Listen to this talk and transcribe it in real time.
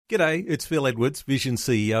G'day, it's Phil Edwards, Vision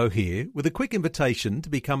CEO here, with a quick invitation to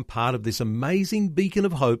become part of this amazing beacon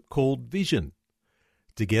of hope called Vision.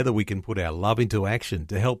 Together we can put our love into action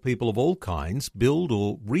to help people of all kinds build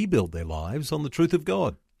or rebuild their lives on the truth of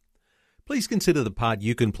God. Please consider the part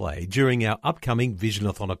you can play during our upcoming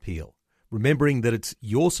Visionathon appeal, remembering that it's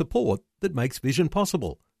your support that makes Vision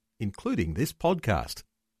possible, including this podcast.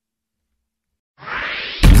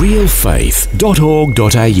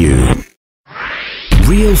 realfaith.org.au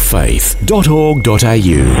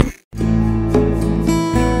realfaith.org.au.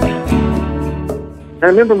 I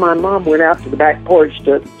remember my mom went out to the back porch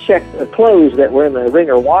to check the clothes that were in the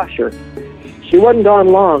wringer washer. She wasn't gone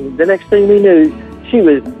long. The next thing we knew, she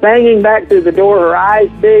was banging back through the door, her eyes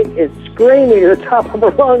big, and screaming at the top of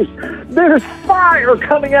her lungs, "There's fire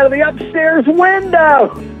coming out of the upstairs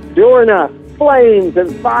window!" Sure enough, flames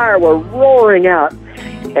and fire were roaring out.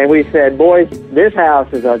 And we said, "Boys, this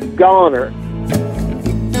house is a goner."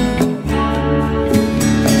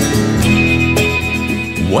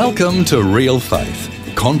 Welcome to Real Faith.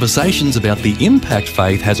 Conversations about the impact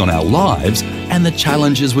faith has on our lives and the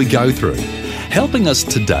challenges we go through, helping us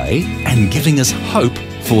today and giving us hope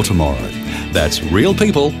for tomorrow. That's real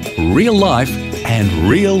people, real life, and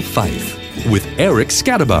real faith with Eric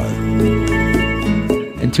Scatterbo.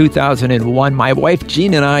 In 2001, my wife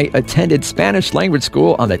Jean and I attended Spanish language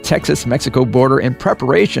school on the Texas-Mexico border in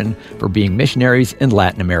preparation for being missionaries in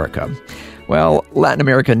Latin America. Well, Latin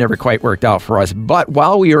America never quite worked out for us, but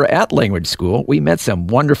while we were at language school, we met some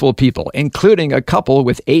wonderful people, including a couple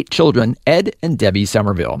with 8 children, Ed and Debbie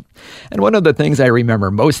Somerville. And one of the things I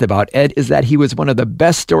remember most about Ed is that he was one of the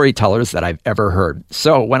best storytellers that I've ever heard.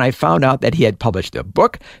 So when I found out that he had published a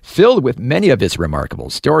book filled with many of his remarkable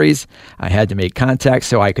stories, I had to make contact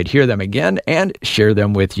so I could hear them again and share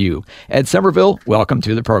them with you. Ed Somerville, welcome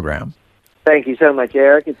to the program. Thank you so much,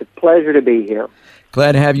 Eric. It's a pleasure to be here.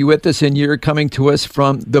 Glad to have you with us, and you're coming to us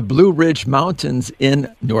from the Blue Ridge Mountains in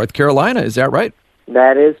North Carolina. Is that right?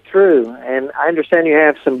 That is true. And I understand you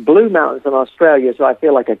have some blue mountains in Australia, so I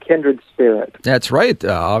feel like a kindred spirit. That's right.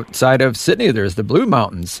 Outside of Sydney, there's the Blue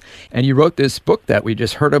Mountains. And you wrote this book that we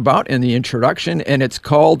just heard about in the introduction, and it's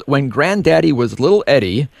called When Granddaddy Was Little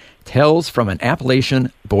Eddie, Tales from an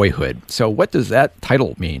Appalachian Boyhood. So what does that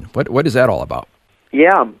title mean? What is that all about?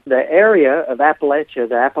 Yeah, the area of Appalachia,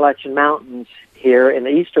 the Appalachian Mountains here in the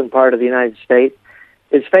eastern part of the United States,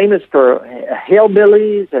 is famous for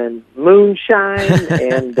hillbillies and moonshine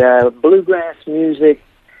and bluegrass music.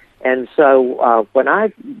 And so when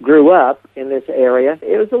I grew up in this area,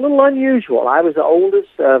 it was a little unusual. I was the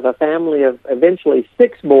oldest of a family of eventually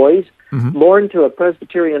 6 boys, born to a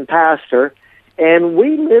Presbyterian pastor. And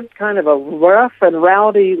we lived kind of a rough and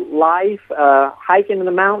rowdy life, hiking in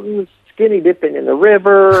the mountains, skinny dipping in the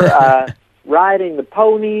river, riding the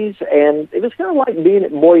ponies, and it was kind of like being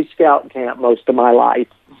at Boy Scout camp most of my life.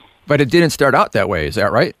 But it didn't start out that way, is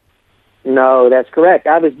that right? No, that's correct.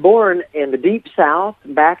 I was born in the Deep South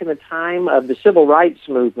back in the time of the Civil Rights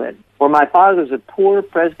Movement, where my father was a poor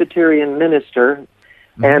Presbyterian minister,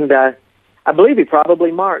 and I believe he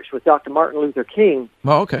probably marched with Dr. Martin Luther King.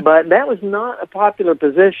 Oh, okay. But that was not a popular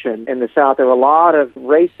position in the South. There were a lot of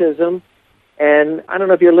racism. And I don't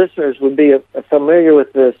know if your listeners would be familiar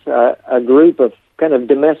with this, a group of kind of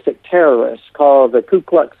domestic terrorists called the Ku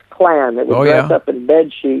Klux Klan that would dress up in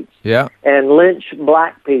bed sheets and lynch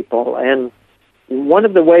black people. And one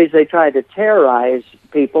of the ways they tried to terrorize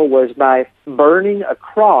people was by burning a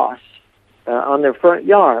cross on their front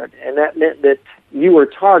yard. And that meant that you were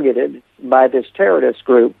targeted by this terrorist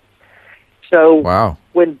group. So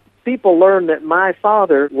when people learned that my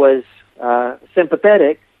father was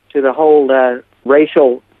sympathetic to the whole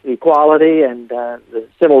racial equality and the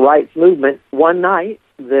civil rights movement, one night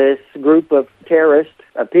this group of terrorists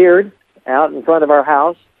appeared out in front of our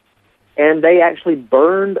house, and they actually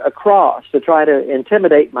burned a cross to try to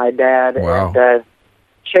intimidate my dad and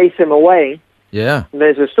chase him away. Yeah. And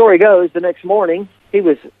as the story goes, the next morning, he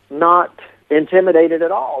was not intimidated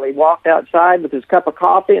at all. He walked outside with his cup of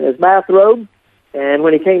coffee and his bathrobe, and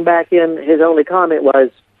when he came back in, his only comment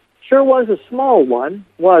was, "Sure was a small one,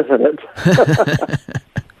 wasn't it?"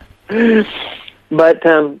 But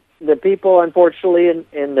the people, unfortunately,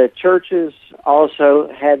 in the churches also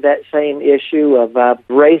had that same issue of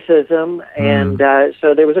racism, and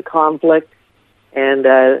so there was a conflict, and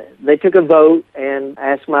they took a vote and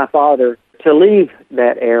asked my father to leave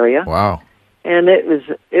that area. Wow. And it was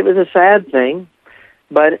a sad thing,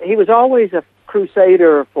 but he was always a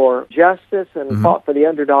crusader for justice and fought for the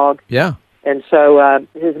underdog. Yeah. And so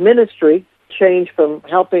his ministry changed from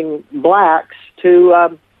helping blacks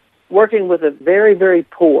to working with the very, very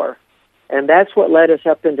poor. And that's what led us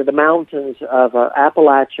up into the mountains of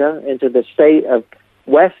Appalachia, into the state of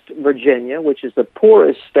West Virginia, which is the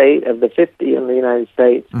poorest state of the 50 in the United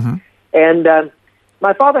States. Mm-hmm. And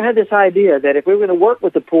my father had this idea that if we were going to work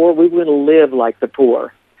with the poor, we were going to live like the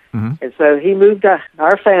poor. Mm-hmm. And so he moved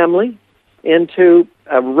our family into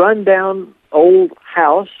a rundown old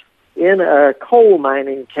house in a coal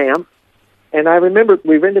mining camp. And I remember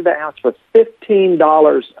we rented that house for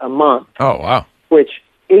 $15 a month. Oh, wow. Which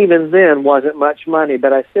even then wasn't much money,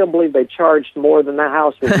 but I still believe they charged more than the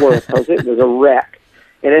house was worth because it was a wreck.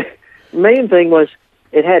 And the main thing was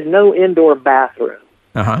it had no indoor bathroom.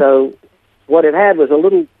 Uh-huh. So what it had was a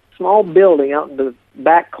little small building out in the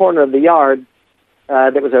back corner of the yard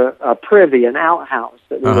that was a privy, an outhouse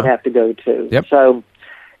that we would have to go to. Yep. So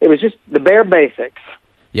it was just the bare basics.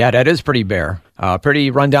 Yeah, that is pretty bare.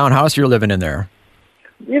 Pretty rundown house you're living in there.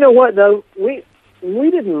 You know what, though? We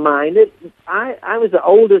didn't mind it. I was the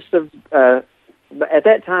oldest of, at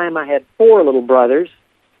that time I had 4 little brothers,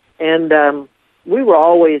 and we were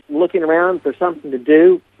always looking around for something to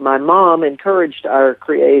do. My mom encouraged our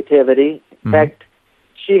creativity. In fact,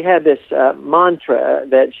 she had this mantra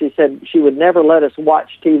that she said she would never let us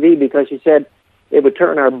watch TV because she said it would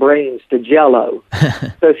turn our brains to jello.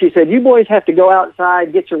 So she said, you boys have to go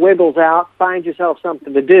outside, get your wiggles out, find yourself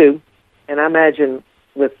something to do. And I imagine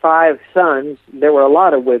with 5 sons, there were a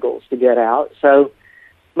lot of wiggles to get out. So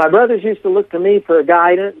my brothers used to look to me for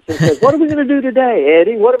guidance and said, what are we going to do today,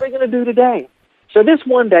 Eddie? What are we going to do today? So this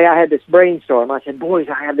one day I had this brainstorm. I said, boys,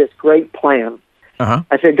 I have this great plan. Uh-huh.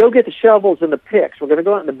 I said, go get the shovels and the picks. We're going to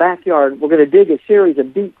go out in the backyard. We're going to dig a series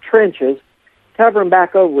of deep trenches, cover them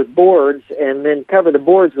back over with boards, and then cover the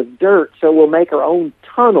boards with dirt so we'll make our own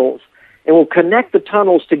tunnels. And we'll connect the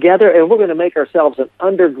tunnels together, and we're going to make ourselves an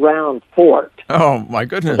underground fort. Oh, my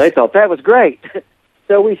goodness. They thought that was great.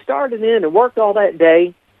 So we started in and worked all that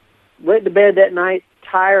day, went to bed that night,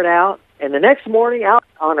 tired out, and the next morning out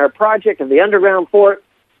on our project of the underground fort,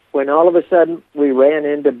 when all of a sudden we ran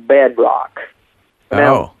into bedrock.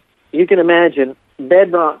 Now, you can imagine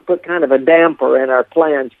bedrock put kind of a damper in our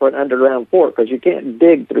plans for an underground fort because you can't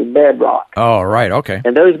dig through bedrock. Oh, right, okay.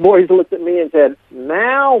 And those boys looked at me and said,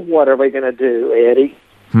 now what are we going to do, Eddie?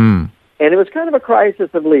 And it was kind of a crisis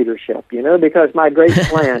of leadership, because my great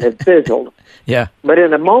plan had fizzled. Yeah. But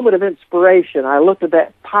in a moment of inspiration, I looked at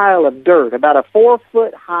that pile of dirt, about a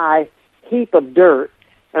 4-foot-high heap of dirt,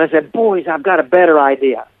 and I said, boys, I've got a better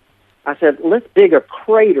idea. I said, let's dig a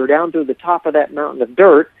crater down through the top of that mountain of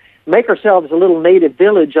dirt, make ourselves a little native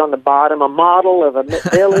village on the bottom, a model of a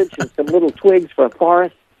village and some little twigs for a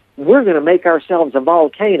forest. We're going to make ourselves a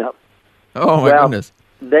volcano. Oh, my goodness.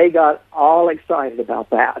 They got all excited about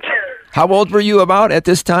that. How old were you about at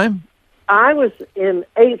this time? I was in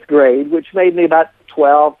 8th grade, which made me about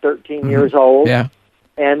 12, 13 years old. Yeah.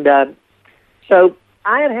 And so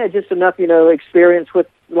I had just enough, experience with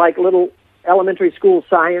like little elementary school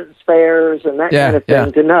science fairs and that kind of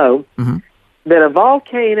thing to know that a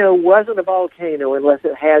volcano wasn't a volcano unless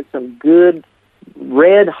it had some good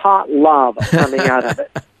red-hot lava coming out of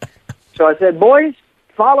it. So I said, boys,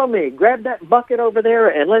 follow me. Grab that bucket over there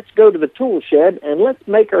and let's go to the tool shed and let's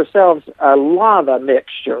make ourselves a lava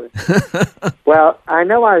mixture. Well, I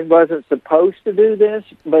know I wasn't supposed to do this,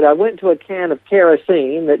 but I went to a can of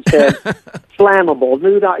kerosene that said, flammable,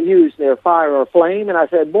 do not use near fire or flame. And I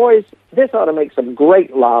said, boys, this ought to make some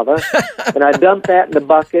great lava. And I dumped that in the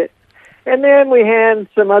bucket. And then we had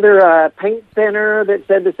some other paint thinner that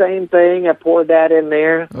said the same thing. I poured that in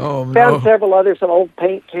there. Oh, no. Found several other, some old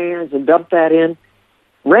paint cans and dumped that in.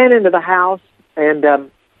 Ran into the house, and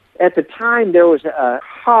at the time there was a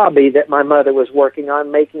hobby that my mother was working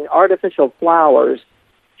on, making artificial flowers.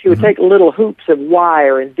 She would take little hoops of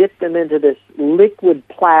wire and dip them into this liquid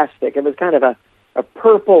plastic. It was kind of a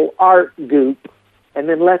purple art goop, and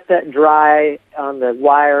then let that dry on the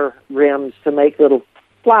wire rims to make little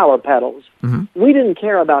flower petals. We didn't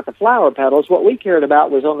care about the flower petals. What we cared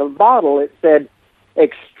about was on the bottle it said,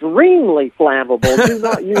 extremely flammable, do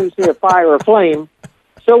not use near fire or flame.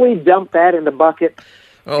 So we dumped that in the bucket.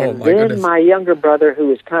 Oh, and my then goodness. my younger brother, who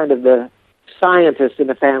was kind of the scientist in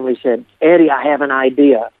the family, said, Eddie, I have an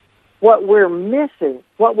idea. What we're missing,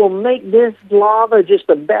 what will make this lava just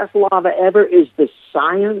the best lava ever is the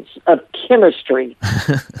science of chemistry.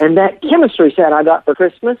 And that chemistry set I got for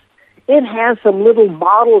Christmas, it has some little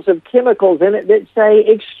bottles of chemicals in it that say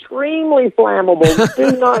extremely flammable,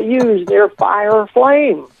 do not use near fire or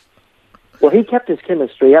flame. Well, he kept his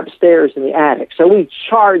chemistry upstairs in the attic, so we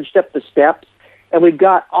charged up the steps, and we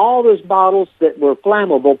got all those bottles that were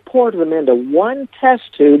flammable, poured them into one test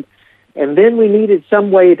tube, and then we needed some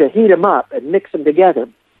way to heat them up and mix them together.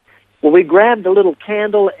 Well, we grabbed a little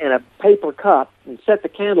candle and a paper cup and set the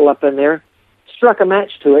candle up in there, struck a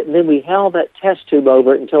match to it, and then we held that test tube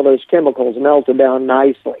over it until those chemicals melted down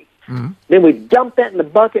nicely. Mm-hmm. Then we dumped that in the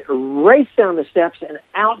bucket, raced down the steps and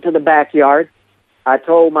out to the backyard. I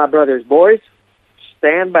told my brothers, boys,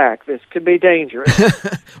 stand back. This could be dangerous.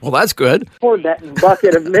 Well, that's good. Poured that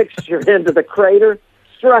bucket of mixture into the crater,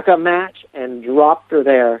 struck a match, and dropped her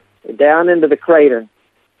there, down into the crater.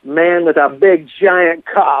 Man, with a big, giant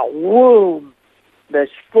woom, the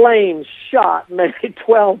flames shot maybe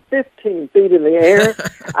 12, 15 feet in the air.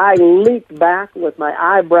 I leaped back with my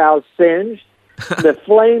eyebrows singed. The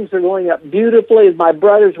flames are going up beautifully as my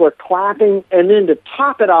brothers were clapping, and then to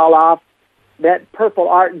top it all off, that purple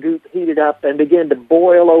art goop heated up and began to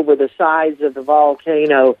boil over the sides of the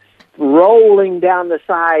volcano, rolling down the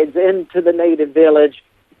sides into the native village.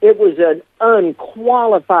 It was an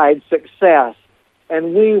unqualified success,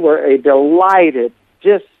 and we were delighted,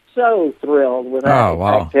 just so thrilled with that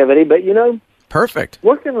activity. But, perfect.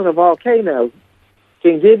 Working on a volcano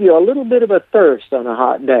can give you a little bit of a thirst on a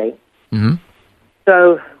hot day. Mm-hmm.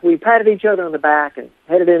 So we patted each other on the back and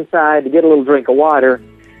headed inside to get a little drink of water.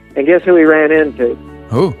 And guess who we ran into?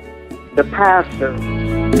 Who? The pastor.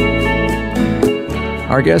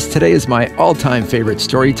 Our guest today is my all-time favorite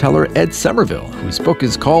storyteller, Ed Somerville, whose book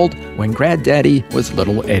is called When Granddaddy Was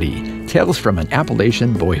Little Eddie, Tales from an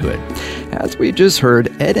Appalachian Boyhood. As we just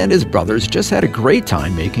heard, Ed and his brothers just had a great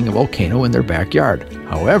time making a volcano in their backyard.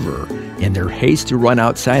 However, in their haste to run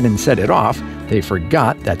outside and set it off, they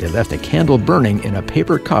forgot that they left a candle burning in a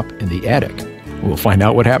paper cup in the attic. We'll find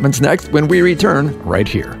out what happens next when we return right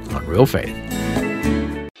here on Real Faith.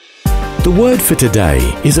 The Word for Today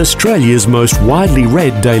is Australia's most widely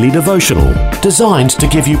read daily devotional, designed to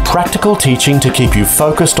give you practical teaching to keep you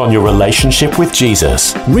focused on your relationship with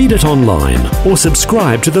Jesus. Read it online or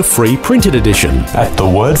subscribe to the free printed edition at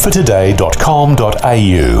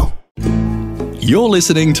thewordfortoday.com.au. You're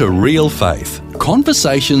listening to Real Faith,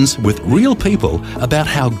 conversations with real people about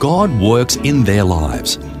how God works in their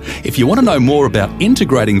lives. If you want to know more about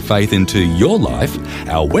integrating faith into your life,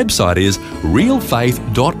 our website is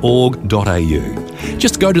realfaith.org.au.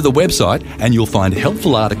 Just go to the website and you'll find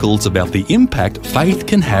helpful articles about the impact faith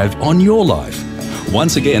can have on your life.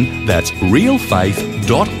 Once again, that's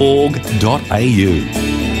realfaith.org.au.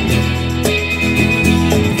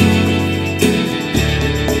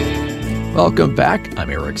 Welcome back. I'm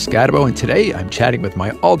Eric Scadabo, and today I'm chatting with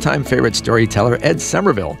my all-time favorite storyteller, Ed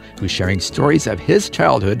Somerville, who's sharing stories of his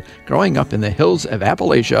childhood growing up in the hills of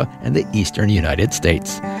Appalachia and the eastern United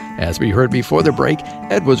States. As we heard before the break,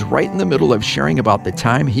 Ed was right in the middle of sharing about the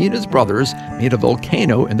time he and his brothers made a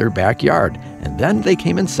volcano in their backyard, and then they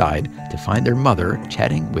came inside to find their mother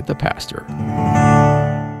chatting with the pastor.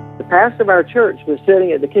 The pastor of our church was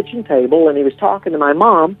sitting at the kitchen table, and he was talking to my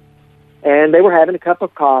mom, and they were having a cup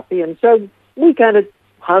of coffee, and so we kind of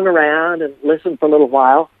hung around and listened for a little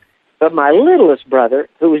while. But my littlest brother,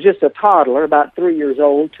 who was just a toddler, about 3 years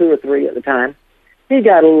old, 2 or 3 at the time, he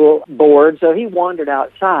got a little bored, so he wandered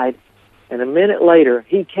outside. And a minute later,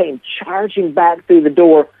 he came charging back through the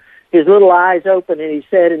door, his little eyes open, and he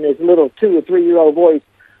said in his little 2 or 3-year-old voice,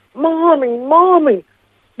 "Mommy, Mommy,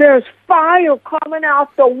 there's fire coming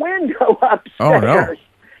out the window upstairs." Oh, no.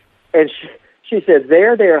 And she said,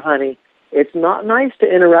 there, honey. It's not nice to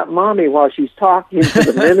interrupt Mommy while she's talking to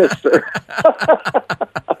the minister.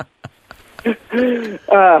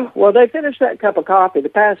 Well, they finished that cup of coffee. The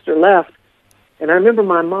pastor left, and I remember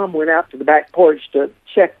my mom went out to the back porch to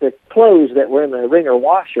check the clothes that were in the wringer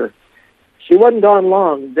washer. She wasn't gone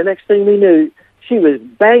long. The next thing we knew, she was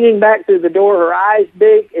banging back through the door, her eyes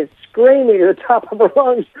big, and screaming at the top of her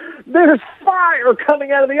lungs, "There's fire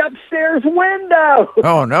coming out of the upstairs window!"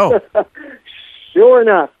 Oh, no. Sure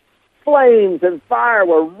enough, flames and fire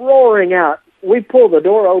were roaring out. We pulled the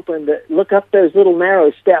door open to look up those little narrow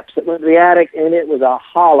steps that went to the attic, and it was a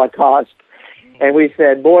holocaust. And we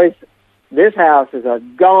said, "Boys, this house is a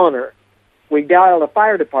goner." We dialed a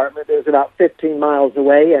fire department that was about 15 miles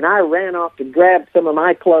away, and I ran off to grab some of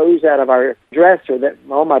my clothes out of our dresser that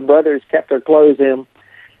all my brothers kept their clothes in.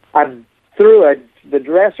 I threw the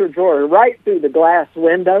dresser drawer right through the glass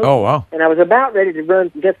window. Oh, wow. And I was about ready to run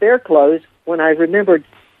and get their clothes when I remembered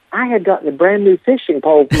I had gotten a brand new fishing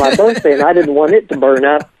pole for my birthday, and I didn't want it to burn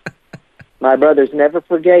up. My brothers never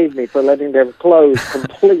forgave me for letting their clothes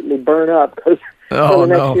completely burn up, because the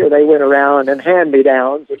next year they went around and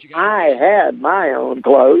hand-me-downs. I had my own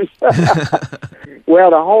clothes. Well,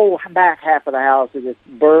 the whole back half of the house was just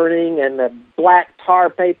burning, and the black tar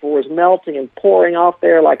paper was melting and pouring off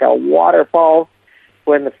there like a waterfall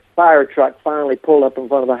when the fire truck finally pulled up in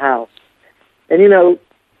front of the house. And,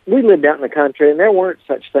 we lived out in the country, and there weren't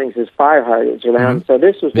such things as fire hydrants around, so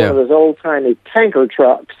this was one of those old-timey tanker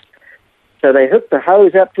trucks. So they hooked the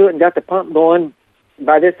hose up to it and got the pump going.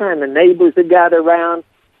 By this time, the neighbors had gathered around.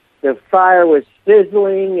 The fire was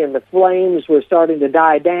sizzling, and the flames were starting to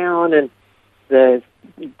die down, and the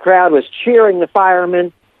crowd was cheering the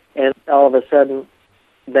firemen, and all of a sudden,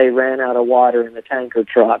 they ran out of water in the tanker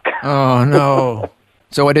truck. Oh, no.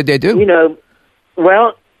 So what did they do?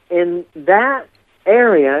 Well, in that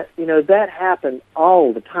area, that happened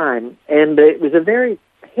all the time, and it was a very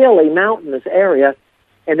hilly, mountainous area,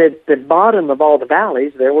 and at the bottom of all the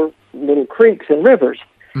valleys, there were little creeks and rivers.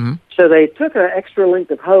 Mm-hmm. So they took an extra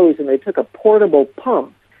length of hose, and they took a portable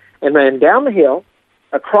pump and ran down the hill,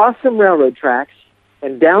 across some railroad tracks,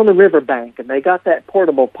 and down the riverbank, and they got that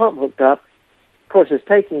portable pump hooked up. Of course, it's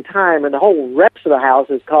taking time, and the whole rest of the house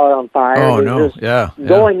is caught on fire. Oh, no,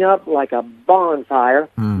 Going up like a bonfire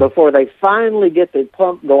before they finally get the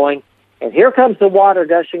pump going. And here comes the water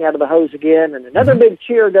gushing out of the hose again, and another big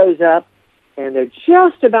cheer goes up, and they're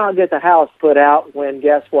just about to get the house put out when,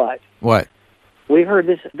 guess what? What? We heard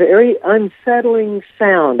this very unsettling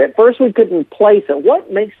sound. At first, we couldn't place it.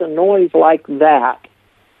 What makes a noise like that?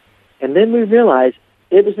 And then we realized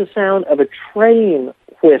it was the sound of a train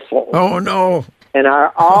whistle. Oh, no. And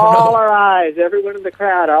our eyes, everyone in the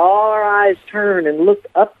crowd, all our eyes turned and looked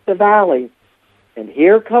up the valley. And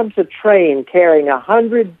here comes a train carrying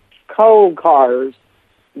 100 coal cars,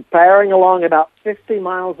 powering along about 50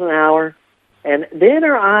 miles an hour. And then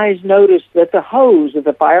our eyes noticed that the hose that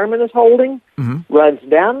the fireman is holding runs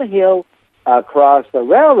down the hill, across the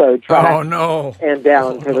railroad track, and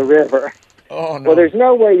down to the river. Oh, no. Well, there's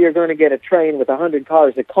no way you're going to get a train with 100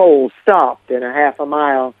 cars of coal stopped in a half a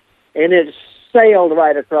mile. And it sailed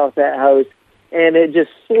right across that hose, and it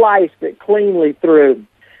just sliced it cleanly through.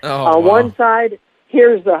 On one side,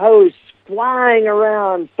 here's the hose flying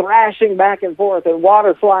around, thrashing back and forth, and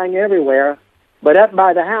water flying everywhere. But up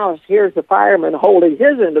by the house, here's the fireman holding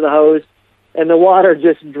his end of the hose, and the water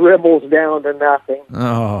just dribbles down to nothing.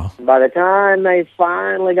 Oh. By the time they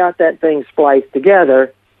finally got that thing spliced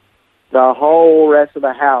together, the whole rest of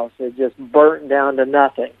the house had just burnt down to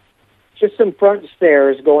nothing. Just some front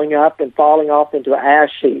stairs going up and falling off into an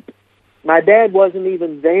ash heap. My dad wasn't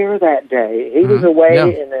even there that day. He was away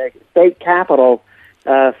in the state capitol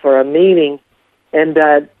for a meeting, and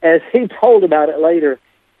as he told about it later,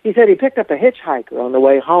 he said he picked up a hitchhiker on the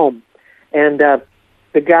way home, and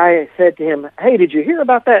the guy said to him, "Hey, did you hear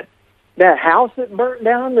about that house that burnt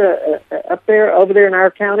down over there in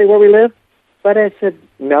our county where we live?" But I said,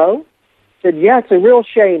 "No." He said, "Yeah, it's a real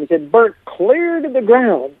shame." He said, "Burnt clear to the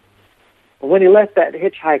ground." When he left that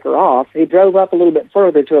hitchhiker off, he drove up a little bit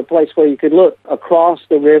further to a place where you could look across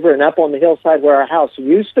the river and up on the hillside where our house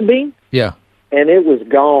used to be. Yeah. And it was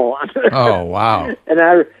gone. Oh, wow. And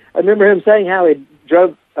I remember him saying how he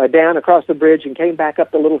drove down across the bridge and came back up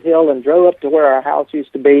the little hill and drove up to where our house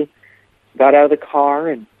used to be, got out of the car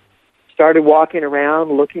and started walking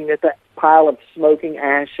around looking at the pile of smoking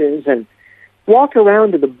ashes, and walked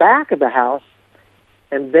around to the back of the house,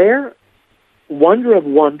 and there, wonder of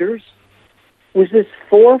wonders, was this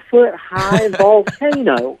 4-foot-high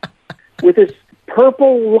volcano with this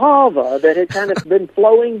purple lava that had kind of been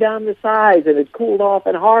flowing down the sides and had cooled off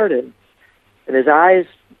and hardened. And his eyes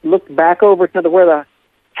looked back over to where the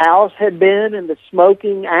house had been and the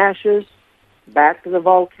smoking ashes, back to the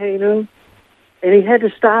volcano. And he had to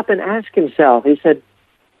stop and ask himself, he said,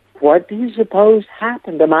 "What do you suppose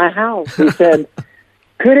happened to my house?" He said,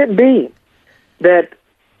 "Could it be that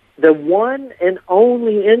the one and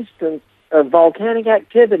only instance of volcanic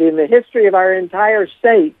activity in the history of our entire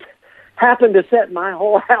state happened to set my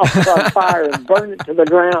whole house on fire and burn it to the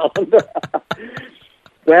ground?"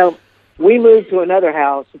 Well, we moved to another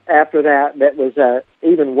house after that was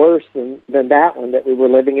even worse than that one that we were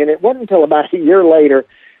living in. It wasn't until about a year later,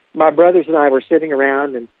 my brothers and I were sitting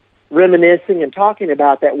around and reminiscing and talking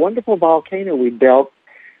about that wonderful volcano we built,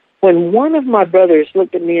 when one of my brothers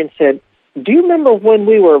looked at me and said, "Do you remember when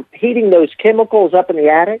we were heating those chemicals up in the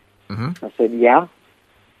attic?" Mm-hmm. I said, "Yeah."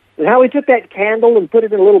 "And how we took that candle and put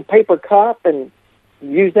it in a little paper cup and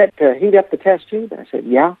used that to heat up the test tube?" I said,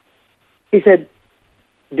 "Yeah." He said,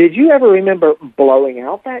 "Did you ever remember blowing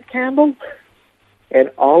out that candle?" And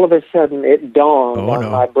all of a sudden it dawned on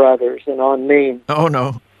my brothers and on me. Oh,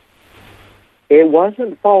 no. It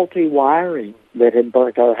wasn't faulty wiring that had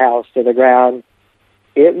burnt our house to the ground.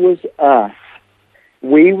 It was us.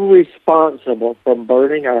 We were responsible for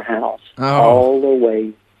burning our house all the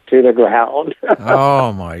way to the ground.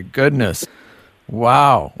 Oh, my goodness.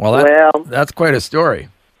 Wow. Well, that's quite a story.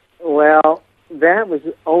 Well, that was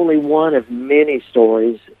only one of many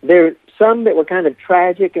stories. There are some that were kind of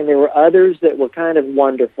tragic, and there were others that were kind of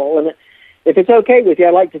wonderful. And if it's okay with you,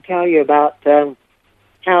 I'd like to tell you about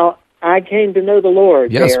how I came to know the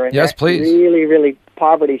Lord there. And yes, please. Really, really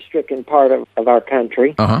poverty-stricken part of our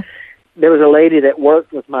country. Uh-huh. There was a lady that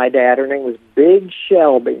worked with my dad. Her name was Big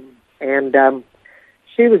Shelby. And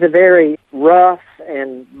she was a very rough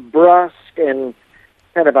and brusque and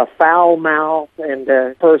kind of a foul mouth and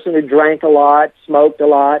a person who drank a lot, smoked a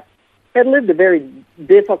lot, had lived a very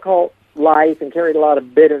difficult life and carried a lot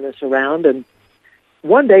of bitterness around. And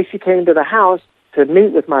one day she came to the house to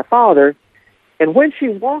meet with my father, and when she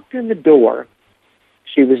walked in the door,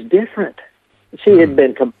 she was different. She had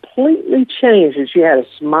been completely changed, and she had a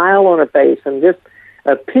smile on her face and just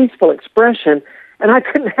a peaceful expression. And I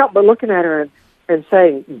couldn't help but looking at her and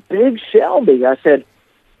saying, Big Shelby. I said,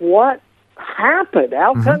 what happened?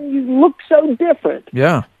 How come you look so different?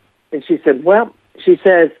 Yeah. And she said, well, she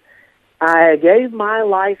says, I gave my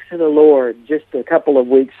life to the Lord just a couple of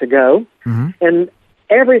weeks ago, and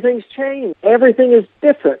everything's changed. Everything is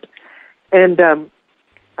different. And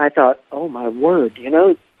I thought, oh, my word,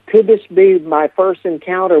 could this be my first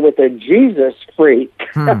encounter with a Jesus freak?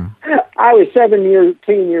 I was 17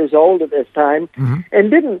 years old at this time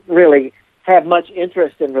and didn't really have much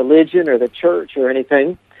interest in religion or the church or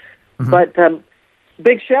anything. But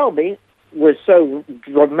Big Shelby was so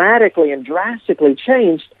dramatically and drastically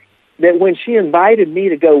changed that when she invited me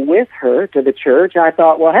to go with her to the church, I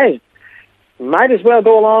thought, well, hey, might as well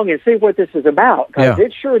go along and see what this is about, because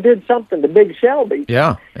it sure did something to Big Shelby.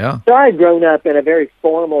 Yeah. So I had grown up in a very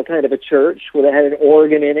formal kind of a church where they had an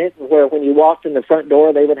organ in it, where when you walked in the front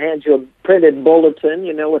door, they would hand you a printed bulletin,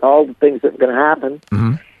 with all the things that were going to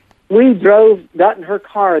happen. We got in her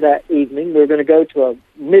car that evening. We were going to go to a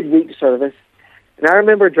midweek service. And I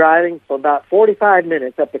remember driving for about 45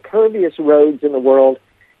 minutes up the curviest roads in the world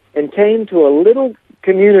and came to a little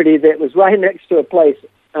community that was right next to a place,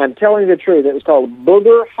 I'm telling you the truth, it was called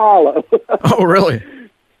Booger Hollow. Oh, really?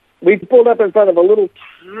 We pulled up in front of a little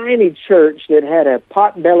tiny church that had a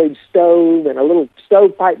pot-bellied stove and a little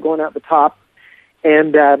stovepipe going out the top.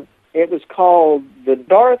 And it was called the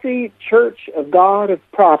Dorothy Church of God of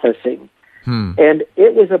Prophecy. And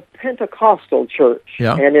it was a Pentecostal church.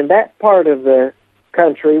 Yeah. And in that part of the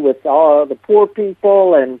country with all the poor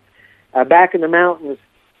people and back in the mountains,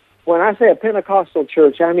 when I say a Pentecostal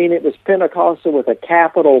church, I mean it was Pentecostal with a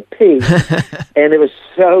capital P. And it was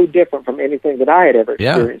so different from anything that I had ever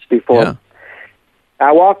experienced before. Yeah.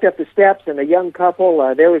 I walked up the steps, and a young couple,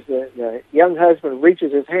 there was the young husband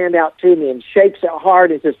reaches his hand out to me and shakes it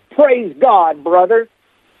hard and says, "Praise God, brother."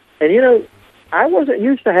 And, I wasn't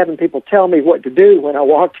used to having people tell me what to do when I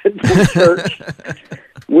walked into the church.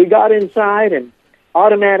 We got inside, and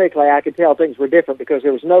automatically I could tell things were different because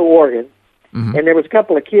there was no organ. And there was a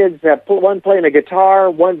couple of kids, one playing a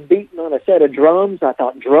guitar, one beating on a set of drums. I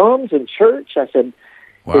thought, drums in church? I said,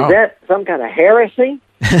 Is that some kind of heresy?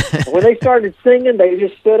 When they started singing, they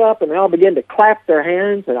just stood up and they all began to clap their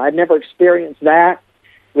hands, and I'd never experienced that.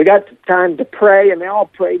 We got time to pray, and they all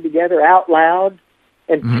prayed together out loud,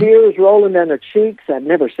 and tears rolling down their cheeks. I'd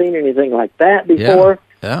never seen anything like that before.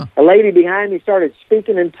 Yeah. A lady behind me started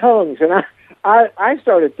speaking in tongues, and I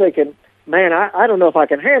started thinking, man, I don't know if I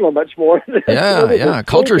can handle much more of this. Yeah,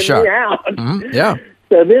 culture shock. Yeah.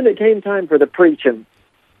 So then it came time for the preaching.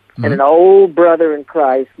 And an old brother in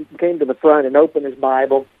Christ came to the front and opened his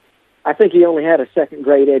Bible. I think he only had a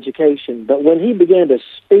second-grade education. But when he began to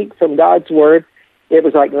speak from God's Word, it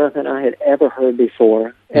was like nothing I had ever heard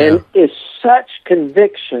before. And it's such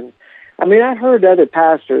conviction. I mean, I've heard other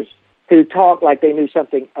pastors who talk like they knew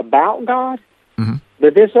something about God.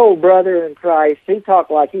 But this old brother in Christ, he talked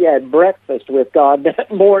like he had breakfast with God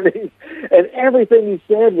that morning. And everything he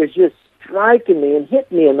said was just striking me and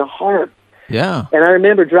hit me in the heart. Yeah. And I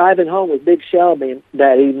remember driving home with Big Shelby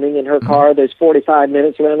that evening in her car, those 45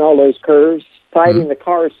 minutes around all those curves, fighting the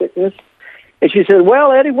car sickness. And she said,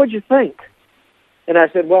 "Well, Eddie, what'd you think?" And I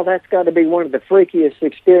said, "Well, that's got to be one of the freakiest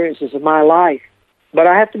experiences of my life. But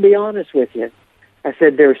I have to be honest with you." I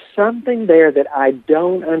said, "There's something there that I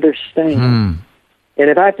don't understand. And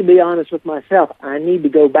if I have to be honest with myself, I need to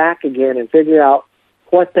go back again and figure out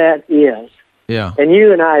what that is." Yeah. And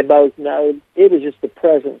you and I both know it was just the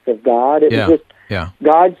presence of God. It was just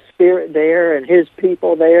God's Spirit there and His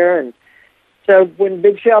people there. And so when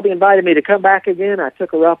Big Shelby invited me to come back again, I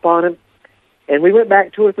took her up on it. And we went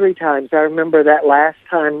back 2 or 3 times. I remember that last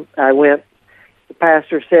time I went, the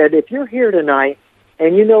pastor said, "If you're here tonight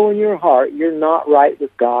and you know in your heart you're not right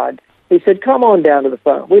with God," he said, "come on down to the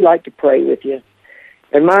front. We'd like to pray with you."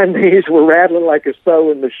 And my knees were rattling like a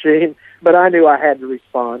sewing machine, but I knew I had to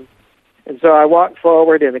respond. And so I walked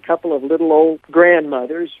forward, and a couple of little old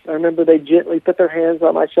grandmothers, I remember they gently put their hands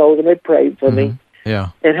on my shoulder and they prayed for me.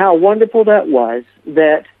 Yeah. And how wonderful that was,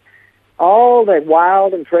 that all the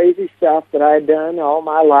wild and crazy stuff that I had done all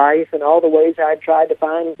my life and all the ways I had tried to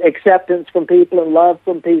find acceptance from people and love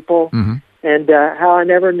from people, and how I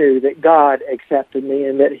never knew that God accepted me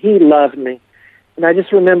and that He loved me. And I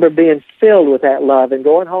just remember being filled with that love and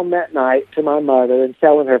going home that night to my mother and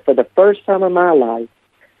telling her, for the first time in my life,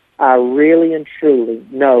 I really and truly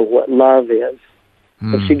know what love is.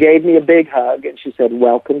 And she gave me a big hug, and she said,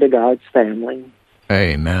 welcome to God's family.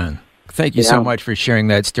 Amen. Thank you so much for sharing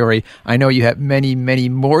that story. I know you have many, many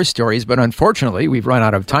more stories, but unfortunately, we've run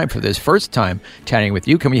out of time for this first time chatting with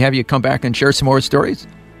you. Can we have you come back and share some more stories?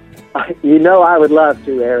 You know I would love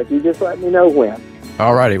to, Eric. You just let me know when.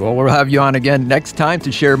 All righty. Well, we'll have you on again next time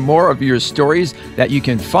to share more of your stories that you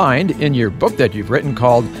can find in your book that you've written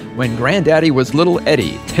called When Granddaddy Was Little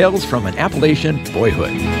Eddie, Tales from an Appalachian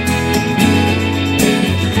Boyhood.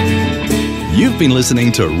 You've been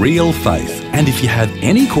listening to Real Faith, and if you have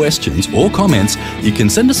any questions or comments, you can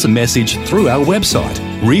send us a message through our website,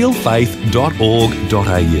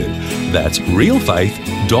 realfaith.org.au. That's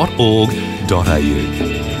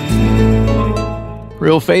realfaith.org.au.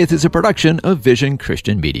 Real Faith is a production of Vision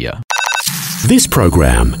Christian Media. This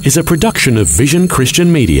program is a production of Vision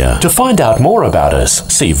Christian Media. To find out more about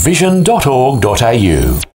us, see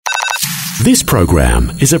vision.org.au. This program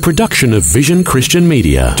is a production of Vision Christian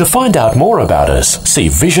Media. To find out more about us, see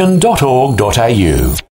vision.org.au.